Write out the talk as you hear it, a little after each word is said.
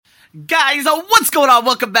Guys, what's going on?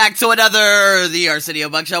 Welcome back to another The Arsenio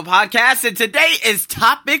Buck Show podcast, and today is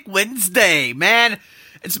Topic Wednesday. Man,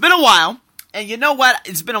 it's been a while, and you know what?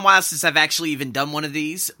 It's been a while since I've actually even done one of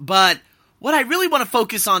these, but what I really want to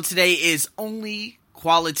focus on today is only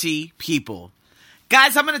quality people.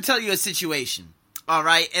 Guys, I'm going to tell you a situation,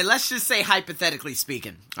 alright? And let's just say hypothetically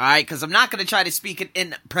speaking, alright? Because I'm not going to try to speak it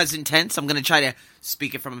in present tense, I'm going to try to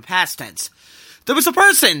speak it from a past tense. There was a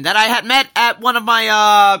person that I had met at one of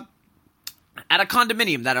my, at a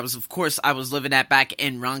condominium that I was living at back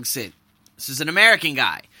in Rangsit. This is an American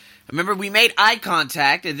guy. I remember we made eye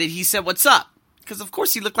contact, and then he said, "What's up?" Because, of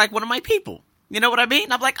course, he looked like one of my people. You know what I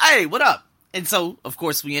mean? I'm like, "Hey, what up?" And so, of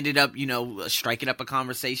course, we ended up, striking up a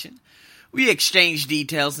conversation. We exchanged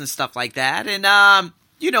details and stuff like that. And,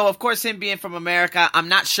 of course, him being from America, I'm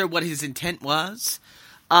not sure what his intent was.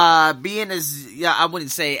 Being I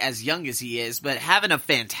wouldn't say as young as he is, but having a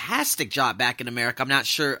fantastic job back in America.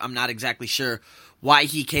 I'm not exactly sure why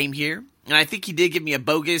he came here. And I think he did give me a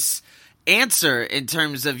bogus answer in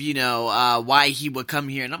terms of, why he would come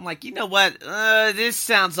here. And I'm like, you know what? This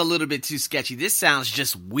sounds a little bit too sketchy. This sounds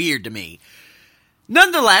just weird to me.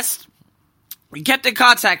 Nonetheless, we kept in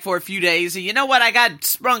contact for a few days, and you know what? I got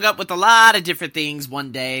sprung up with a lot of different things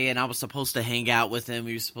one day, and I was supposed to hang out with him.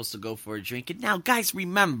 We were supposed to go for a drink. And now, guys,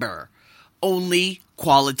 remember, only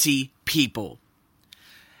quality people.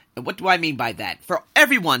 And what do I mean by that? For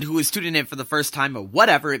everyone who is tuning in for the first time or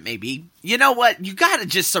whatever it may be, you know what? You gotta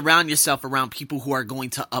just surround yourself around people who are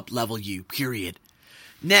going to up-level you, period.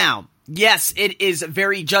 Now, yes, it is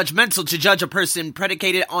very judgmental to judge a person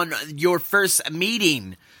predicated on your first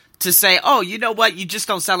meeting. To say, oh, you know what, you just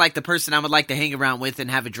don't sound like the person I would like to hang around with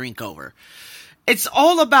and have a drink over. It's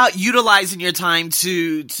all about utilizing your time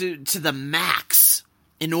to the max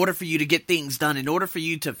in order for you to get things done, in order for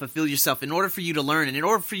you to fulfill yourself, in order for you to learn, and in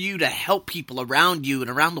order for you to help people around you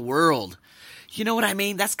and around the world. You know what I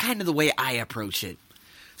mean? That's kind of the way I approach it.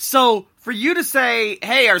 So, for you to say,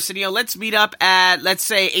 hey, Arsenio, let's meet up at, let's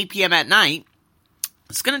say, 8 p.m. at night,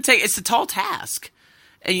 it's a tall task.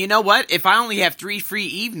 And you know what? If I only have 3 free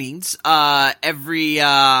evenings every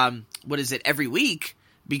week,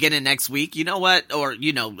 beginning next week, you know what? Or,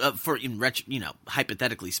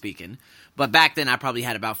 hypothetically speaking. But back then I probably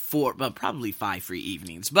had about 5 free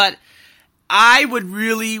evenings. But I would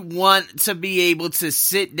really want to be able to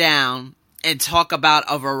sit down and talk about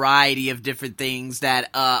a variety of different things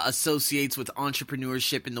that associates with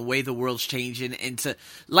entrepreneurship and the way the world's changing into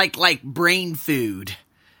like brain food.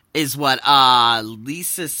 Is what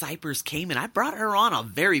Lisa Cypers came in. I brought her on a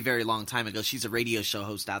very, very long time ago. She's a radio show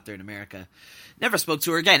host out there in America. Never spoke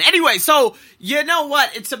to her again. Anyway, so, you know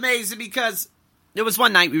what? It's amazing because there was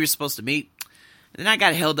one night we were supposed to meet. And then I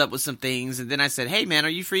got held up with some things. And then I said, hey, man, are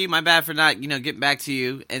you free? My bad for not, getting back to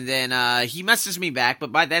you. And then he messaged me back.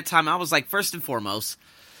 But by that time, I was like, first and foremost,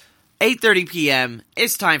 8:30 p.m.,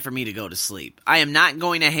 it's time for me to go to sleep. I am not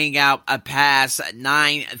going to hang out past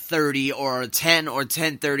 9:30 or 10 or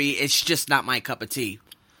 10:30. It's just not my cup of tea.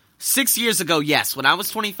 6 years ago, yes, when I was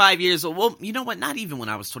 25 years old, well, you know what, not even when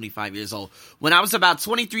I was 25 years old. When I was about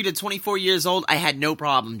 23 to 24 years old, I had no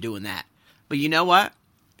problem doing that. But you know what?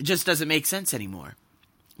 It just doesn't make sense anymore.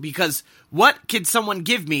 Because what can someone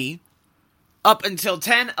give me up until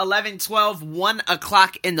 10, 11, 12, 1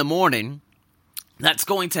 o'clock in the morning that's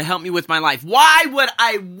going to help me with my life? Why would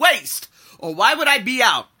I waste, or why would I be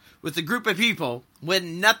out with a group of people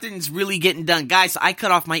when nothing's really getting done? Guys, I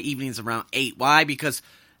cut off my evenings around 8. Why? Because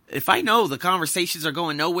if I know the conversations are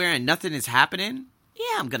going nowhere and nothing is happening,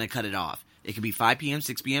 yeah, I'm going to cut it off. It could be 5 p.m.,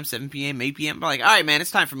 6 p.m., 7 p.m., 8 p.m. I'm like, all right, man,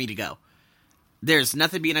 it's time for me to go. There's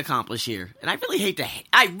nothing being accomplished here. And I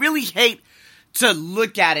really hate to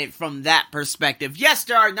look at it from that perspective. Yes,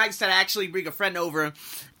 there are nights that I actually bring a friend over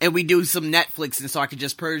and we do some Netflix, and so I can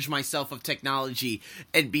just purge myself of technology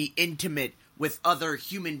and be intimate with other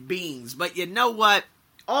human beings. But you know what?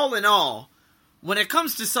 All in all, when it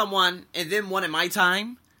comes to someone and then one in my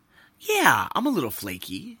time, yeah, I'm a little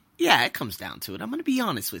flaky. Yeah, it comes down to it. I'm going to be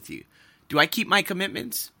honest with you. Do I keep my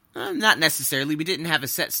commitments? Not necessarily. We didn't have a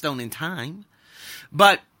set stone in time.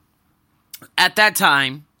 But at that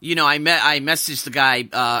time, I messaged the guy,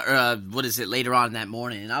 later on that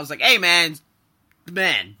morning, and I was like, hey, man,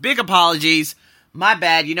 big apologies, my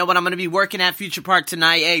bad, you know what, I'm going to be working at Future Park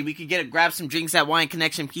tonight, hey, we could grab some drinks at Wine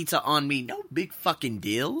Connection Pizza on me. No big fucking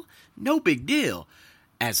deal, no big deal,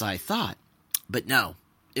 as I thought, but no,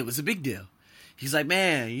 it was a big deal. He's like,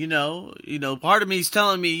 man, part of me's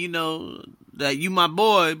telling me, that you my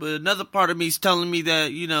boy, but another part of me's telling me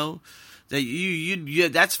that, that you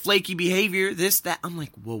that's flaky behavior, this, that. I'm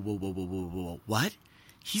like, whoa, what?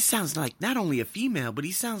 He sounds like not only a female, but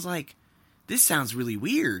he sounds like, this sounds really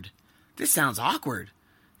weird. this sounds awkward.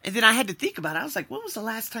 And then I had to think about it. I was like, when was the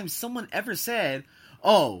last time someone ever said,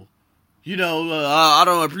 oh, I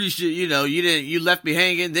don't appreciate, you left me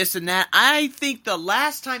hanging, this and that. I think the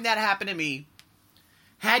last time that happened to me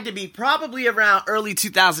had to be probably around early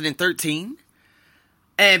 2013.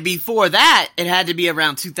 And before that, it had to be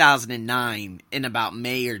around 2009, in about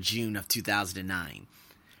May or June of 2009.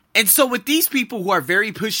 And so with these people who are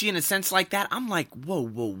very pushy in a sense like that, I'm like,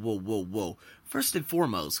 whoa. First and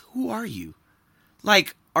foremost, who are you?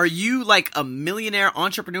 Like, are you like a millionaire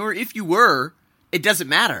entrepreneur? If you were, it doesn't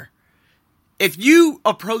matter. If you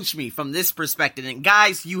approach me from this perspective, and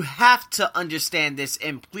guys, you have to understand this,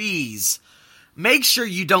 and please, make sure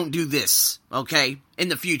you don't do this, okay, in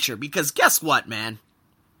the future. Because guess what, man?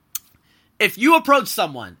 If you approach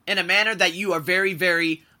someone in a manner that you are very,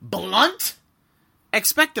 very blunt,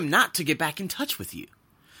 expect them not to get back in touch with you.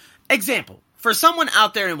 Example, for someone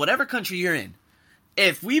out there in whatever country you're in,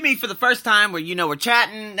 if we meet for the first time where, we're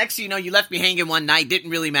chatting, next thing you know, you left me hanging one night, didn't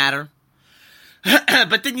really matter.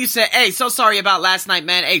 But then you say, hey, so sorry about last night,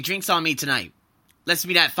 man. Hey, drinks on me tonight. Let's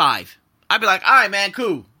meet at 5. I'd be like, all right, man,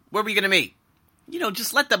 cool. Where are we going to meet?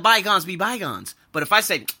 Just let the bygones be bygones. But if I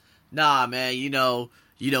say, nah, man,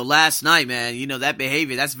 last night, man, that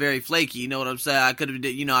behavior, that's very flaky. You know what I'm saying? I could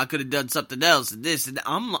have done something else and this and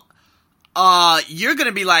that. You're going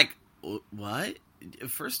to be like, what?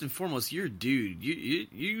 First and foremost, you're a dude.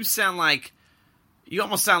 You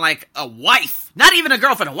almost sound like a wife. Not even a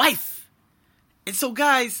girlfriend, a wife. And so,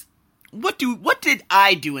 guys, what did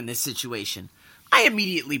I do in this situation? I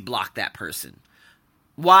immediately blocked that person.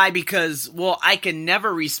 Why? Because, I can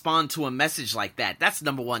never respond to a message like that. That's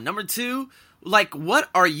number one. Number two, like, what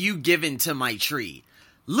are you giving to my tree?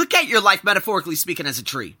 Look at your life, metaphorically speaking, as a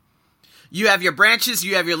tree. You have your branches,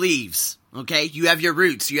 you have your leaves, okay? You have your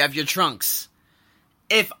roots, you have your trunks.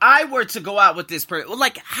 If I were to go out with this person,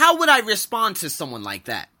 how would I respond to someone like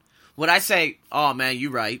that? Would I say, oh, man, you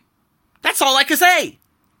right? That's all I could say.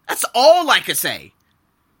 That's all I could say.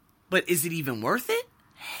 But is it even worth it?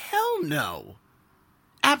 Hell no.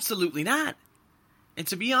 Absolutely not. And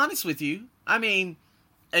to be honest with you, I mean,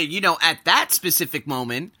 at that specific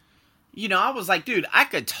moment, I was like, dude, I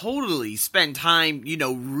could totally spend time,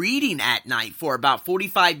 reading at night for about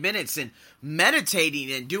 45 minutes and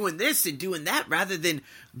meditating and doing this and doing that rather than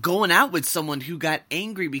going out with someone who got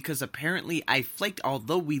angry because apparently I flaked,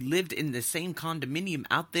 although we lived in the same condominium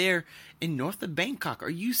out there in north of Bangkok.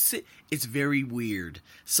 It's very weird.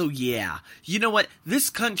 So yeah, you know what? This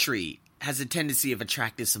country has a tendency of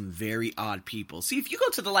attracting some very odd people. See, if you go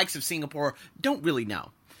to the likes of Singapore, don't really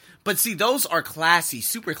know. But see, those are classy,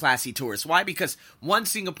 super classy tourists. Why? Because one,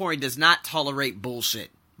 Singaporean does not tolerate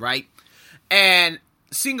bullshit, right? And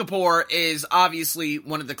Singapore is obviously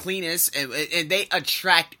one of the cleanest, and they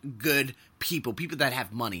attract good people that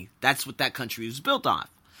have money. That's what that country was built on.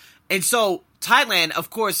 And so, Thailand,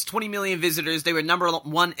 of course, 20 million visitors. They were number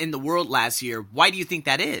one in the world last year. Why do you think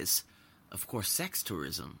that is? Of course, sex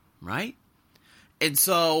tourism, right? And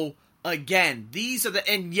so, again, these are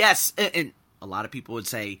and yes, and a lot of people would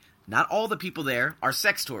say, not all the people there are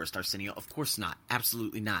sex tourists, Arsenio. Of course not.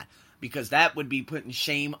 Absolutely not. Because that would be putting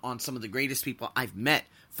shame on some of the greatest people I've met.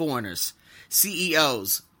 Foreigners,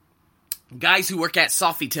 CEOs, guys who work at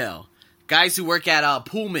Sofitel, guys who work at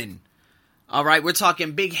Pullman. All right, we're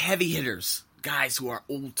talking big heavy hitters. Guys who are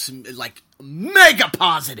mega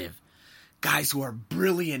positive. Guys who are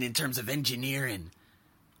brilliant in terms of engineering.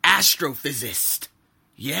 Astrophysicist.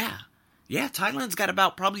 Yeah, Thailand's got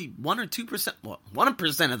about probably 1 or 2%,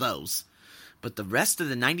 1% of those. But the rest of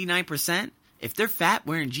the 99%, if they're fat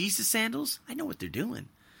wearing Jesus sandals, I know what they're doing.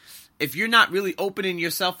 If you're not really opening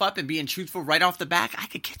yourself up and being truthful right off the bat, I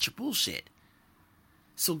could catch your bullshit.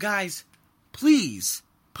 So guys, please,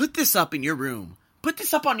 put this up in your room. Put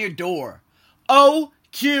this up on your door.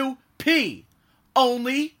 OQP.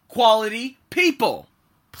 Only quality people.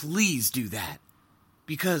 Please do that.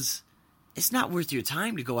 Because it's not worth your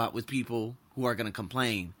time to go out with people who are going to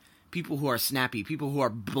complain. People who are snappy. People who are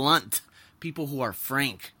blunt. People who are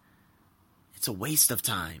frank. It's a waste of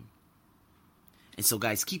time. And so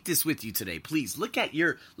guys, keep this with you today. Please look at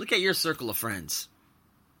your circle of friends.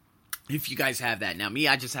 If you guys have that. Now me,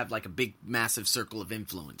 I just have like a big massive circle of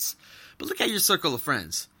influence. But look at your circle of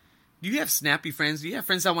friends. Do you have snappy friends? Do you have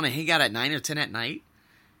friends that want to hang out at 9 or 10 at night?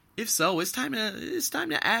 If so, it's time to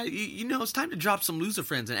add, it's time to drop some loser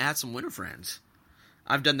friends and add some winner friends.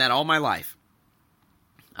 I've done that all my life.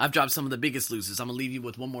 I've dropped some of the biggest losers. I'm going to leave you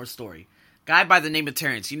with one more story. Guy by the name of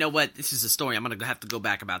Terrence. You know what? This is a story. I'm going to have to go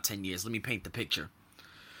back about 10 years. Let me paint the picture.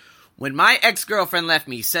 When my ex-girlfriend left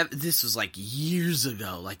me, this was like years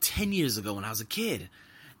ago, like 10 years ago when I was a kid.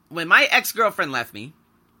 When my ex-girlfriend left me,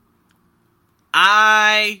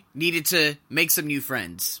 I needed to make some new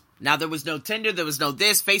friends. Now, there was no Tinder, there was no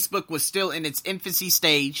this. Facebook was still in its infancy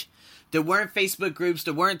stage. There weren't Facebook groups,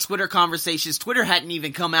 there weren't Twitter conversations. Twitter hadn't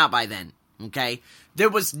even come out by then, okay? There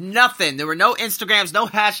was nothing. There were no Instagrams, no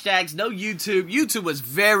hashtags, no YouTube. YouTube was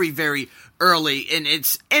very, very early in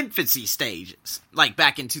its infancy stages, like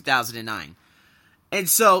back in 2009. And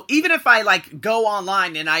so, even if I, like, go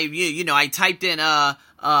online and I typed in,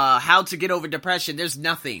 how to get over depression, there's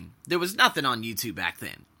nothing. There was nothing on YouTube back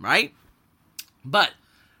then, right? But,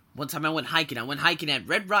 one time I went hiking. I went hiking at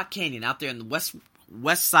Red Rock Canyon out there in the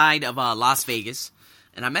west side of Las Vegas.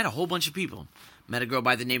 And I met a whole bunch of people. Met a girl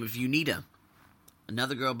by the name of Unita.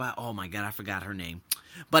 Another girl by, oh my god, I forgot her name.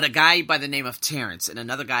 But a guy by the name of Terrence. And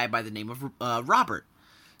another guy by the name of Robert.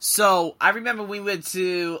 So, I remember we went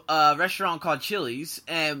to a restaurant called Chili's,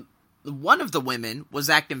 and one of the women was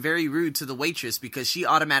acting very rude to the waitress because she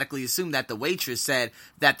automatically assumed that the waitress said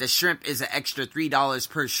that the shrimp is an extra $3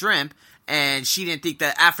 per shrimp, and she didn't think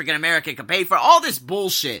that African American could pay for all this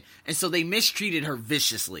bullshit. And so they mistreated her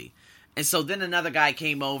viciously. And so then another guy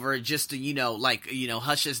came over just to,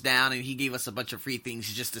 hush us down, and he gave us a bunch of free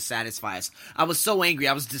things just to satisfy us. I was so angry.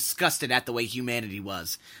 I was disgusted at the way humanity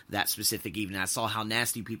was that specific evening. I saw how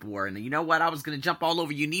nasty people were, and you know what? I was going to jump all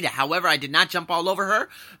over Unita. However, I did not jump all over her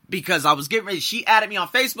because I was getting ready. She added me on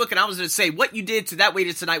Facebook, and I was going to say, what you did to that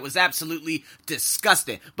waiter tonight was absolutely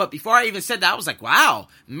disgusting. But before I even said that, I was like, wow,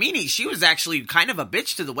 meaning she was actually kind of a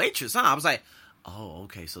bitch to the waitress, huh? I was like, oh,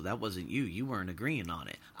 okay, so that wasn't you. You weren't agreeing on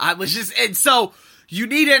it. And so,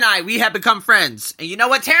 Unita and I, we have become friends. And you know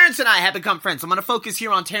what? Terrence and I have become friends. I'm going to focus here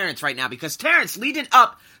on Terrence right now, because Terrence, leading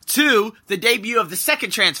up to the debut of the second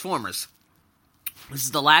Transformers, this is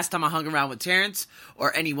the last time I hung around with Terrence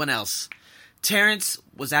or anyone else. Terrence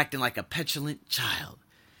was acting like a petulant child.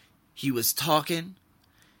 He was talking.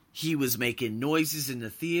 He was making noises in the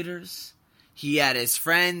theaters. He had his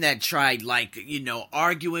friend that tried,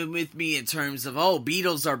 arguing with me in terms of,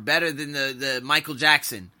 Beatles are better than the Michael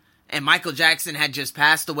Jackson. And Michael Jackson had just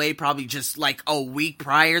passed away probably just, a week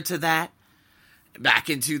prior to that, back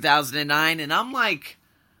in 2009. And I'm like,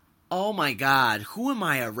 oh my god, who am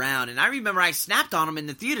I around? And I remember I snapped on him in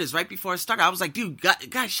the theaters right before it started. I was like, dude,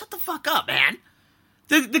 guys, shut the fuck up, man.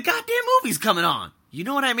 The goddamn movie's coming on. You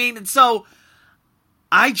know what I mean? And so,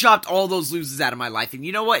 I dropped all those losers out of my life. And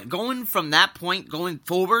you know what? Going from that point, going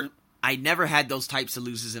forward, I never had those types of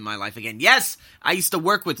losers in my life again. Yes, I used to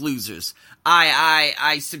work with losers.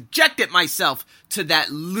 I subjected myself to that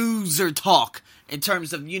loser talk in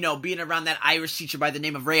terms of, being around that Irish teacher by the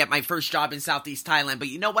name of Ray at my first job in Southeast Thailand. But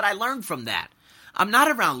you know what I learned from that? I'm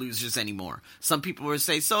not around losers anymore. Some people will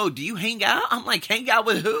say, so, do you hang out? I'm like, hang out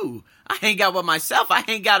with who? I hang out with myself. I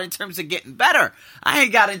hang out in terms of getting better. I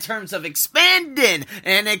hang out in terms of expanding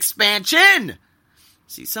and expansion.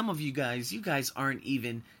 See, some of you guys aren't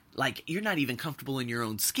even, you're not even comfortable in your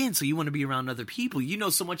own skin, so you want to be around other people. You know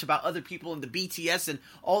so much about other people in the BTS and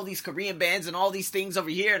all these Korean bands and all these things over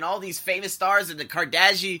here and all these famous stars and the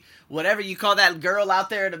Kardashian, whatever you call that girl out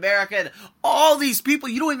there in America, and all these people,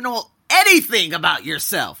 you don't even know anything about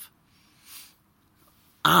yourself.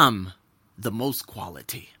 I'm the most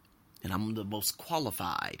quality, and I'm the most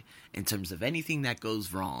qualified in terms of anything that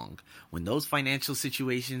goes wrong. When those financial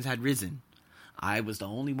situations had risen, I was the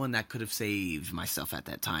only one that could have saved myself at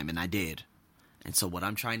that time, and I did. And so what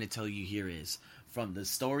I'm trying to tell you here is, from the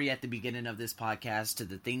story at the beginning of this podcast to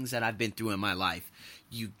the things that I've been through in my life,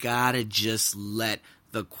 you gotta just let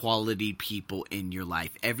the quality people in your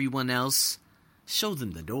life. Everyone else, show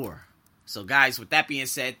them the door. So guys, with that being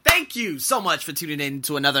said, thank you so much for tuning in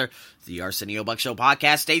to another The Arsenio Buck Show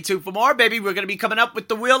podcast. Stay tuned for more, baby. We're going to be coming up with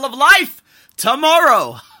the Wheel of Life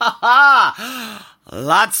tomorrow.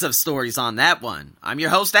 Lots of stories on that one. I'm your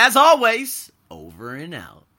host, as always. Over and out.